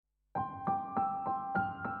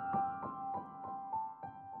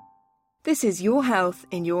This is Your Health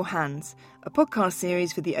in Your Hands, a podcast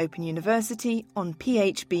series for the Open University on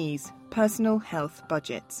PHB's personal health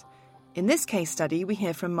budgets. In this case study, we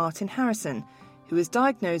hear from Martin Harrison, who was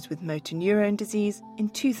diagnosed with motor neurone disease in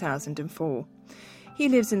 2004. He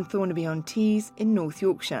lives in Thornaby-on-Tees in North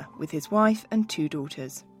Yorkshire with his wife and 2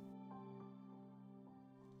 daughters.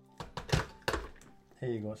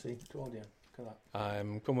 Here you go, see, told you. Look at that.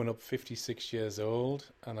 I'm coming up 56 years old,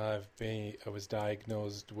 and I was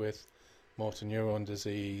diagnosed with motor neurone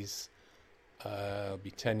disease. It'll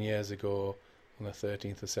be 10 years ago on the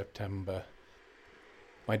 13th of September.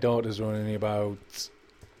 My daughters were only about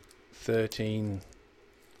 13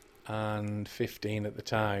 and 15 at the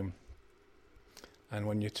time, and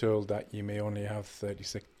when you're told that you may only have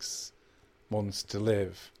 36 months to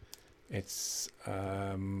live, it's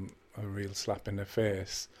a real slap in the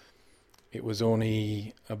face. It was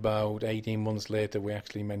only about 18 months later we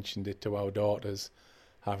actually mentioned it to our daughters,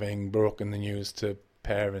 having broken the news to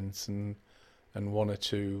parents and 1 or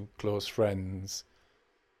 2 close friends.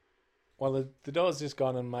 Well, the door's just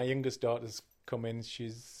gone and my youngest daughter's come in.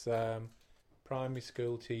 She's primary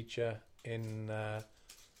school teacher in a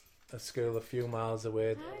school a few miles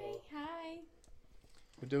away. Hi.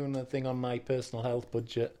 We're doing a thing on my personal health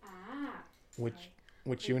budget,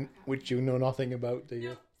 which you know nothing about, do you?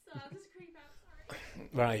 No, so I'll just creep out, sorry.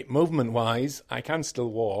 Right, movement-wise, I can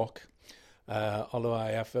still walk, although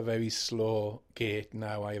I have a very slow gait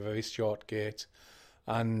now. I have a very short gait,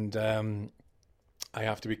 and I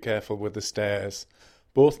have to be careful with the stairs.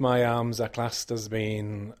 Both my arms are classed as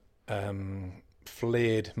being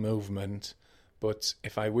flayed movement, but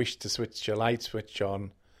if I wish to switch a light switch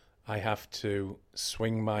on, I have to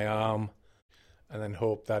swing my arm and then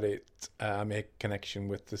hope that I make connection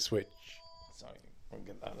with the switch. Sorry, we'll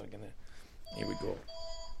get that again. Here we go.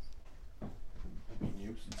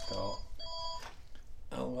 Nuisance car.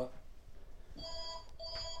 Hello.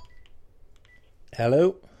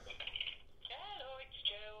 Hello, it's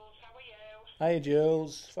Jules. How are you? Hi,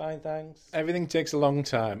 Jules. Fine, thanks. Everything takes a long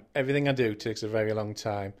time. Everything I do takes a very long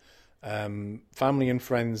time. Family and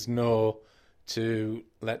friends know to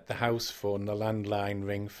let the house phone, the landline,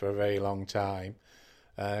 ring for a very long time,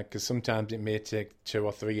 because sometimes it may take 2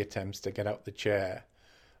 or 3 attempts to get out the chair,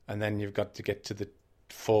 and then you've got to get to the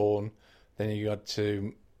phone, then you've got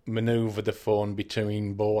to manoeuvre the phone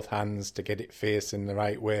between both hands to get it facing the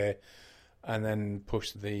right way, and then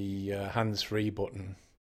push the hands-free button.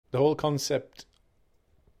 The whole concept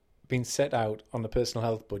being set out on the personal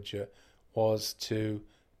health budget was to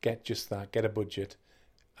get just that, get a budget.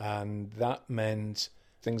 And that meant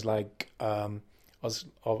things like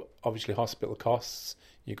obviously hospital costs.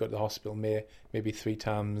 You go to the hospital maybe 3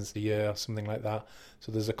 times a year or something like that.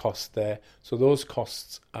 So there's a cost there. So those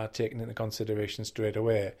costs are taken into consideration straight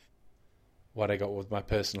away. What I got with my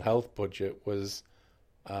personal health budget was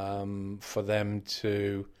for them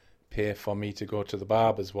to pay for me to go to the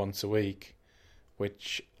barbers once a week,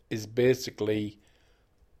 which is basically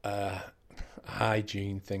a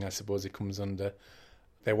hygiene thing, I suppose it comes under.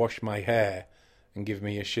 They wash my hair and give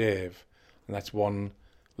me a shave, and that's one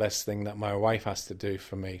less thing that my wife has to do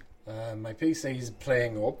for me. My PC is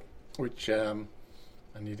playing up, which I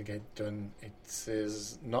need to get done. It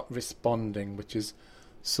says not responding, which is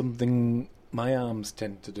something my arms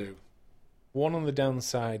tend to do. One of the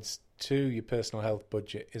downsides to your personal health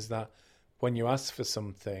budget is that when you ask for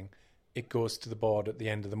something, it goes to the board at the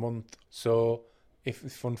end of the month. So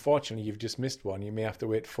if unfortunately you've just missed one, you may have to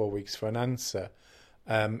wait 4 weeks for an answer.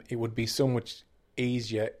 It would be so much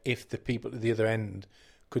easier if the people at the other end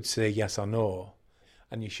could say yes or no,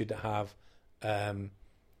 and you should have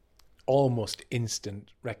almost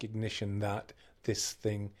instant recognition that this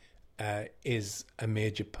thing is a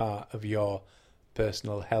major part of your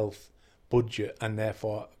personal health budget and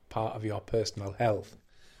therefore part of your personal health.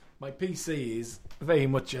 My PC is very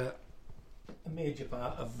much a major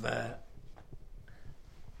part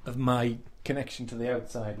of my connection to the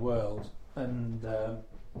outside world. And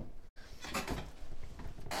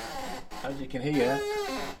as you can hear,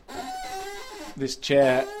 this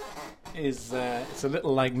chair is it's a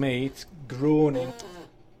little like me. It's groaning.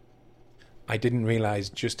 I didn't realise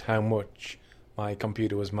just how much my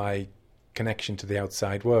computer was my connection to the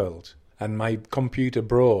outside world. And my computer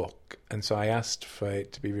broke, and so I asked for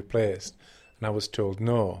it to be replaced, and I was told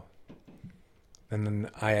no. And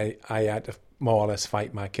then I had to more or less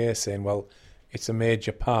fight my case, saying, well, it's a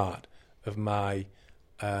major part of my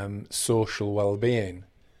social well-being.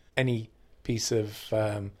 Any piece of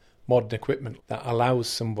modern equipment that allows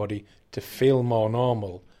somebody to feel more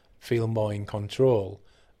normal, feel more in control,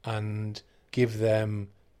 and give them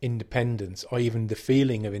independence, or even the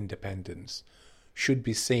feeling of independence, should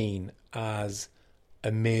be seen as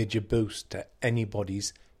a major boost to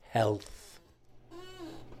anybody's health.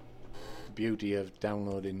 The beauty of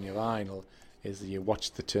downloading your vinyl is that you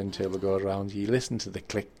watch the turntable go around, you listen to the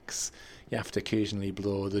clicks, you have to occasionally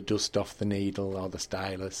blow the dust off the needle or the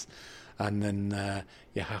stylus, and then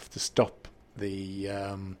you have to stop the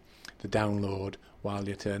download while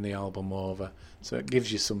you turn the album over. So it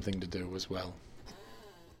gives you something to do as well.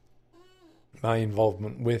 My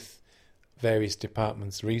involvement with various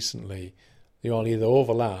departments recently, they all either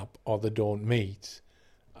overlap or they don't meet.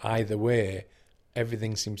 Either way,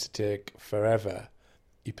 everything seems to take forever.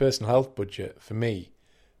 Your personal health budget, for me,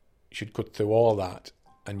 should cut through all that,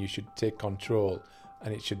 and you should take control,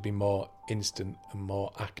 and it should be more instant and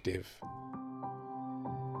more active.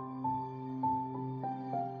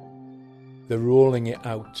 They're rolling it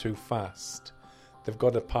out too fast. They've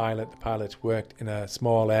got a pilot, the pilot's worked in a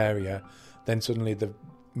small area, then suddenly they've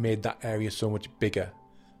made that area so much bigger.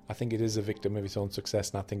 I think it is a victim of its own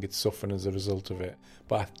success, and I think it's suffering as a result of it.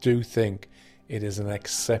 But I do think it is an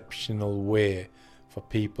exceptional way for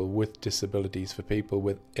people with disabilities, for people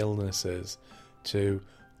with illnesses, to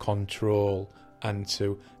control and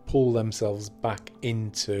to pull themselves back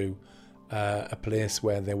into a place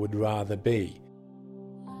where they would rather be.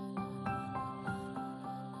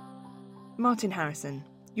 Martin Harrison,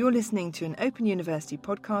 you're listening to an Open University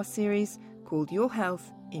podcast series called Your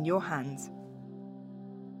Health in Your Hands.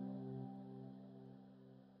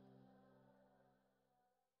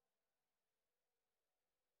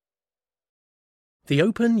 The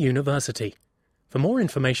Open University. For more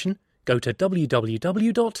information, go to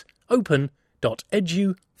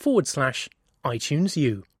www.open.edu/iTunes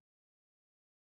U.